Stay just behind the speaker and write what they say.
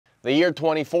The year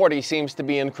 2040 seems to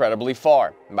be incredibly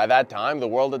far. By that time, the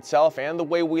world itself and the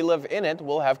way we live in it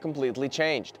will have completely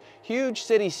changed. Huge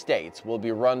city-states will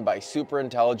be run by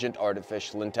super-intelligent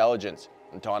artificial intelligence.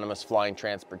 Autonomous flying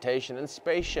transportation and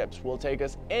spaceships will take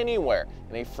us anywhere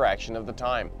in a fraction of the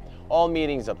time. All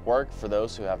meetings at work, for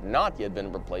those who have not yet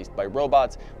been replaced by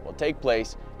robots, will take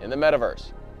place in the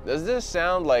metaverse. Does this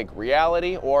sound like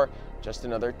reality or just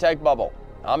another tech bubble?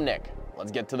 I'm Nick.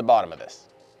 Let's get to the bottom of this.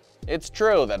 It's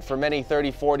true that for many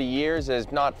 30-40 years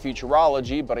is not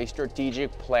futurology, but a strategic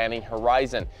planning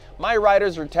horizon. My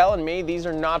writers are telling me these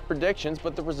are not predictions,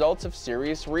 but the results of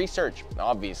serious research,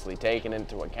 obviously taking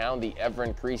into account the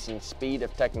ever-increasing speed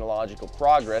of technological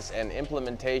progress and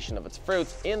implementation of its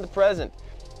fruits in the present.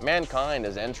 Mankind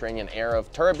is entering an era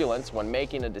of turbulence when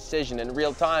making a decision in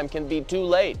real time can be too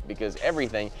late because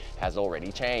everything has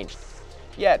already changed.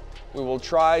 Yet, we will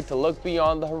try to look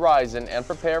beyond the horizon and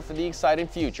prepare for the exciting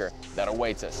future that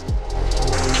awaits us.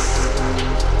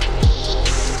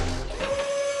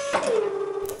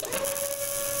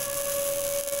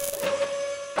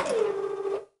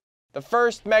 The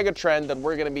first megatrend that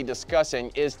we're going to be discussing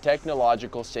is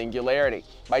technological singularity.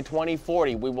 By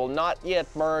 2040, we will not yet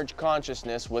merge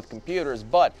consciousness with computers,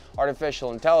 but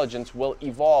artificial intelligence will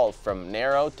evolve from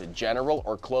narrow to general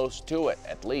or close to it,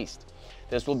 at least.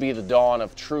 This will be the dawn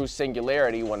of true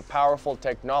singularity when powerful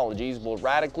technologies will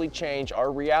radically change our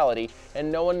reality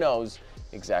and no one knows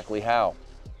exactly how.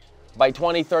 By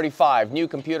 2035, new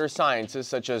computer sciences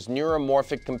such as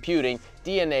neuromorphic computing,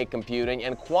 DNA computing,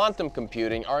 and quantum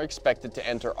computing are expected to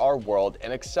enter our world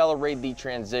and accelerate the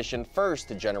transition first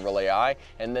to general AI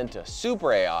and then to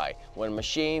super AI, when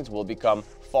machines will become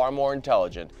far more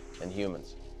intelligent than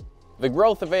humans. The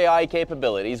growth of AI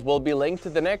capabilities will be linked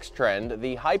to the next trend,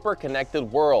 the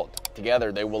hyperconnected world.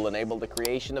 Together, they will enable the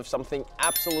creation of something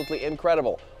absolutely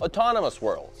incredible, autonomous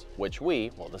worlds, which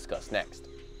we will discuss next.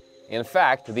 In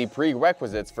fact, the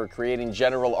prerequisites for creating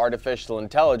general artificial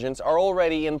intelligence are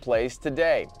already in place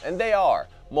today, and they are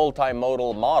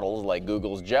multimodal models like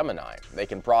Google's Gemini. They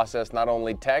can process not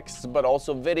only texts, but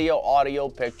also video, audio,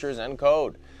 pictures, and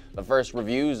code. The first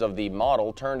reviews of the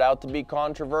model turned out to be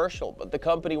controversial, but the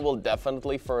company will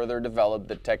definitely further develop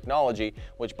the technology,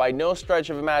 which by no stretch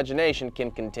of imagination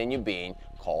can continue being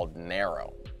called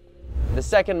narrow. The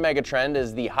second megatrend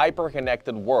is the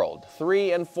hyperconnected world.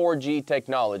 3 and 4G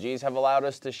technologies have allowed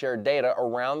us to share data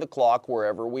around the clock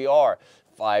wherever we are.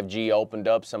 5G opened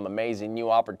up some amazing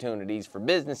new opportunities for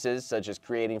businesses, such as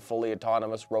creating fully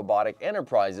autonomous robotic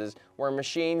enterprises where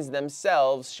machines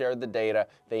themselves share the data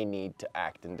they need to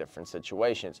act in different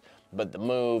situations. But the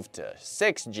move to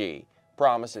 6G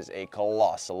promises a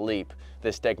colossal leap.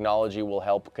 This technology will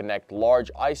help connect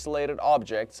large isolated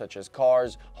objects such as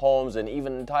cars, homes, and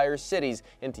even entire cities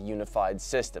into unified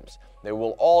systems. They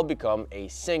will all become a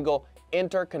single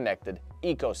interconnected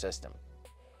ecosystem.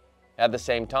 At the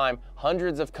same time,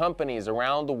 hundreds of companies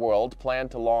around the world plan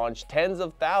to launch tens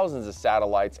of thousands of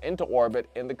satellites into orbit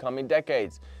in the coming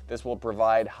decades. This will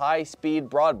provide high-speed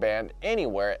broadband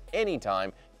anywhere,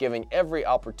 anytime, giving every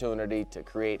opportunity to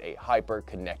create a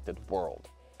hyper-connected world.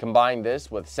 Combine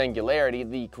this with Singularity,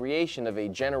 the creation of a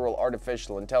general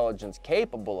artificial intelligence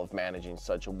capable of managing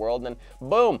such a world, and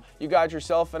boom, you got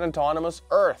yourself an autonomous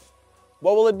Earth.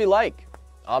 What will it be like?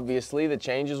 Obviously, the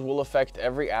changes will affect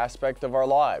every aspect of our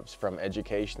lives, from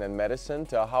education and medicine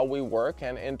to how we work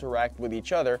and interact with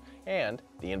each other and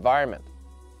the environment.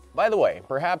 By the way,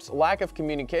 perhaps lack of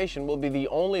communication will be the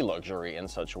only luxury in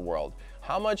such a world.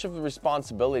 How much of the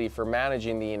responsibility for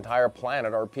managing the entire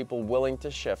planet are people willing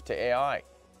to shift to AI?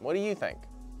 What do you think?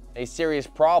 A serious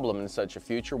problem in such a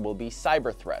future will be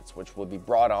cyber threats, which will be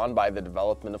brought on by the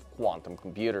development of quantum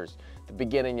computers. The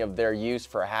beginning of their use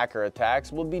for hacker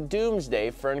attacks will be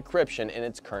doomsday for encryption in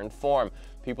its current form.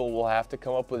 People will have to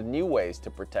come up with new ways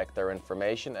to protect their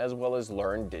information as well as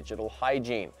learn digital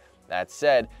hygiene. That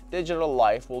said, digital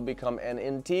life will become an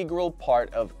integral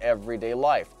part of everyday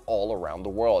life all around the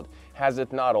world. Has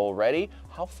it not already?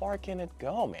 How far can it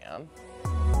go, man?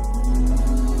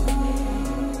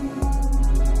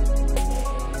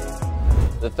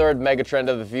 The third megatrend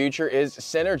of the future is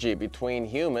synergy between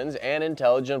humans and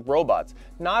intelligent robots.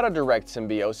 Not a direct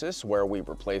symbiosis where we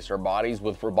replace our bodies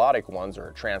with robotic ones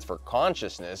or transfer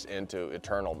consciousness into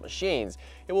eternal machines.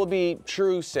 It will be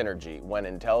true synergy when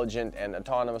intelligent and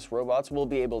autonomous robots will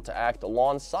be able to act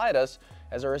alongside us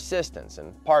as our assistants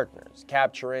and partners,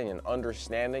 capturing and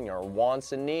understanding our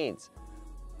wants and needs.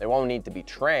 They won't need to be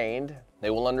trained. They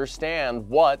will understand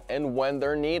what and when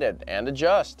they're needed and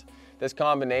adjust. This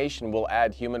combination will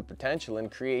add human potential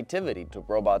and creativity to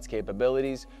robots'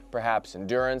 capabilities, perhaps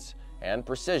endurance and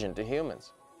precision to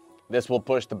humans. This will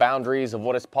push the boundaries of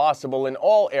what is possible in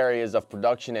all areas of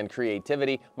production and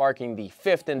creativity, marking the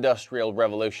fifth industrial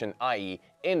revolution, i.e.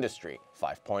 Industry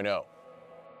 5.0.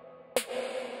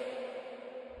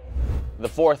 The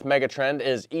fourth megatrend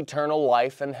is eternal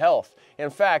life and health. In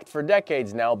fact, for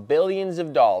decades now, billions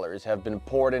of dollars have been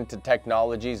poured into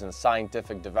technologies and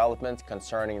scientific developments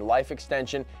concerning life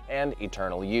extension and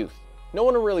eternal youth. No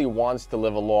one really wants to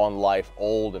live a long life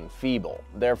old and feeble.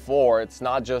 Therefore, it's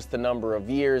not just the number of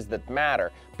years that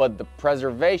matter, but the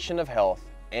preservation of health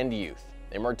and youth.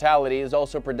 Immortality is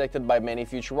also predicted by many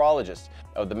futurologists.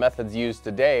 Of the methods used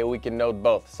today, we can note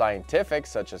both scientific,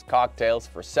 such as cocktails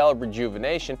for cell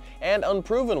rejuvenation, and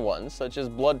unproven ones, such as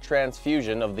blood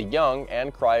transfusion of the young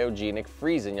and cryogenic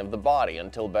freezing of the body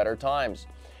until better times.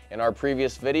 In our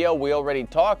previous video, we already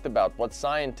talked about what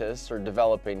scientists are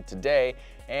developing today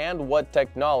and what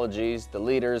technologies the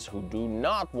leaders who do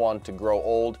not want to grow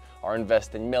old are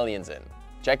investing millions in.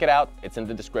 Check it out, it's in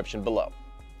the description below.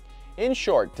 In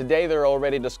short, today there are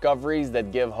already discoveries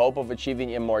that give hope of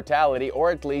achieving immortality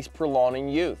or at least prolonging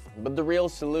youth. But the real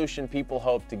solution people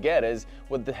hope to get is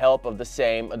with the help of the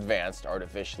same advanced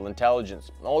artificial intelligence.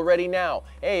 Already now,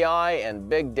 AI and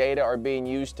big data are being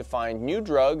used to find new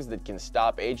drugs that can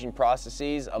stop aging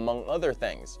processes, among other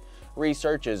things.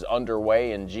 Research is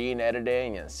underway in gene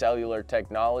editing and cellular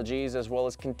technologies, as well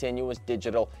as continuous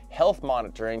digital health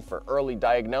monitoring for early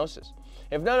diagnosis.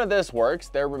 If none of this works,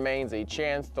 there remains a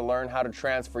chance to learn how to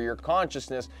transfer your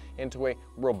consciousness into a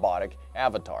robotic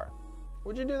avatar.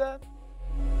 Would you do that?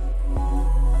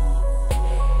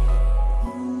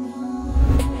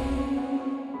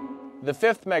 The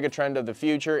fifth megatrend of the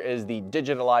future is the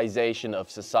digitalization of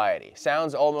society.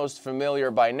 Sounds almost familiar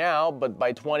by now, but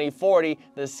by 2040,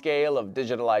 the scale of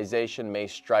digitalization may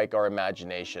strike our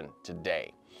imagination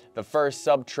today. The first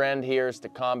sub-trend here is to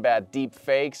combat deep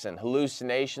fakes and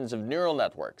hallucinations of neural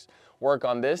networks. Work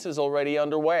on this is already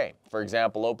underway. For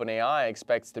example, OpenAI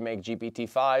expects to make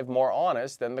GPT-5 more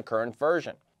honest than the current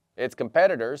version. Its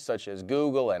competitors, such as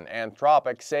Google and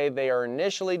Anthropic, say they are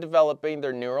initially developing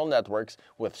their neural networks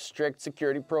with strict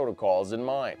security protocols in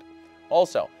mind.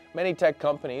 Also, many tech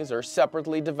companies are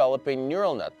separately developing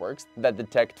neural networks that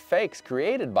detect fakes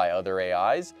created by other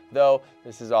AIs, though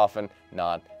this is often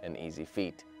not an easy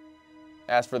feat.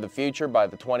 As for the future, by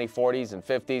the 2040s and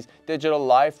 50s, digital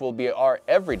life will be our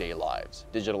everyday lives.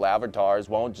 Digital avatars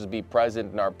won't just be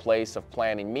present in our place of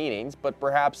planning meetings, but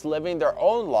perhaps living their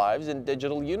own lives in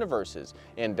digital universes,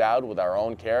 endowed with our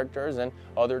own characters and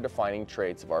other defining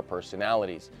traits of our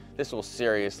personalities. This will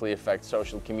seriously affect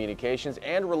social communications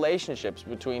and relationships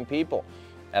between people.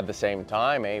 At the same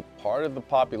time, a part of the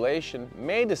population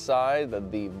may decide that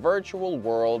the virtual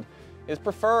world is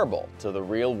preferable to the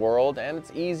real world and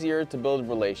it's easier to build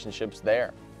relationships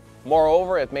there.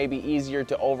 Moreover, it may be easier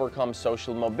to overcome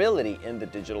social mobility in the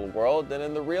digital world than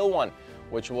in the real one,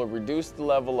 which will reduce the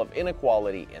level of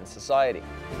inequality in society.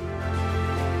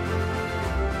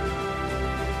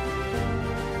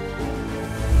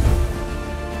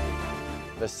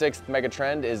 The sixth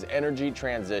megatrend is energy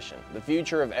transition. The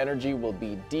future of energy will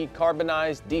be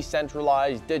decarbonized,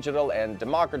 decentralized, digital, and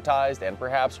democratized, and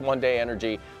perhaps one day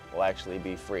energy will actually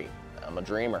be free. I'm a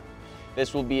dreamer.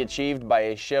 This will be achieved by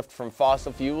a shift from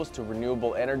fossil fuels to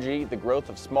renewable energy, the growth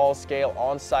of small-scale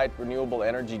on-site renewable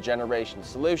energy generation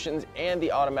solutions, and the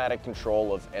automatic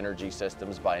control of energy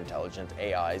systems by intelligent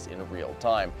AIs in real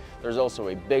time. There's also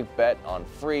a big bet on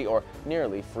free or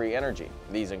nearly free energy.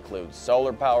 These include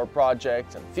solar power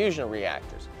projects and fusion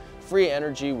reactors. Free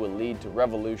energy will lead to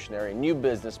revolutionary new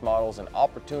business models and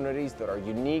opportunities that are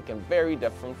unique and very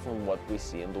different from what we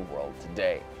see in the world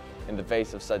today. In the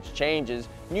face of such changes,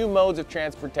 new modes of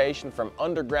transportation from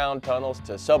underground tunnels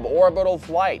to suborbital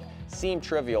flight seem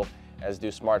trivial, as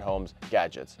do smart homes,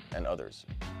 gadgets, and others.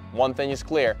 One thing is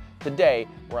clear, today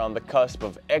we're on the cusp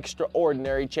of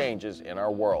extraordinary changes in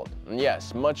our world. And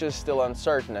yes, much is still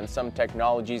uncertain and some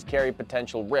technologies carry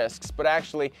potential risks, but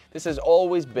actually this has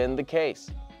always been the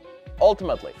case.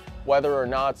 Ultimately, whether or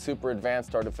not super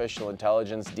advanced artificial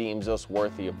intelligence deems us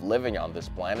worthy of living on this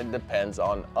planet depends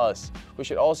on us. We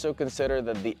should also consider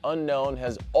that the unknown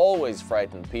has always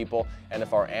frightened people, and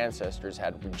if our ancestors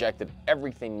had rejected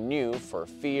everything new for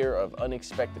fear of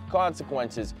unexpected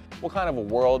consequences, what kind of a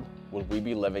world would we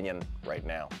be living in right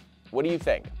now? What do you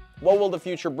think? What will the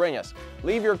future bring us?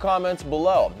 Leave your comments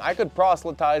below. I could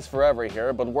proselytize forever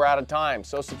here, but we're out of time.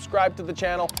 So subscribe to the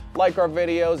channel, like our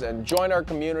videos, and join our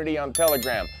community on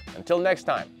Telegram. Until next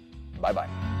time,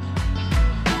 bye-bye.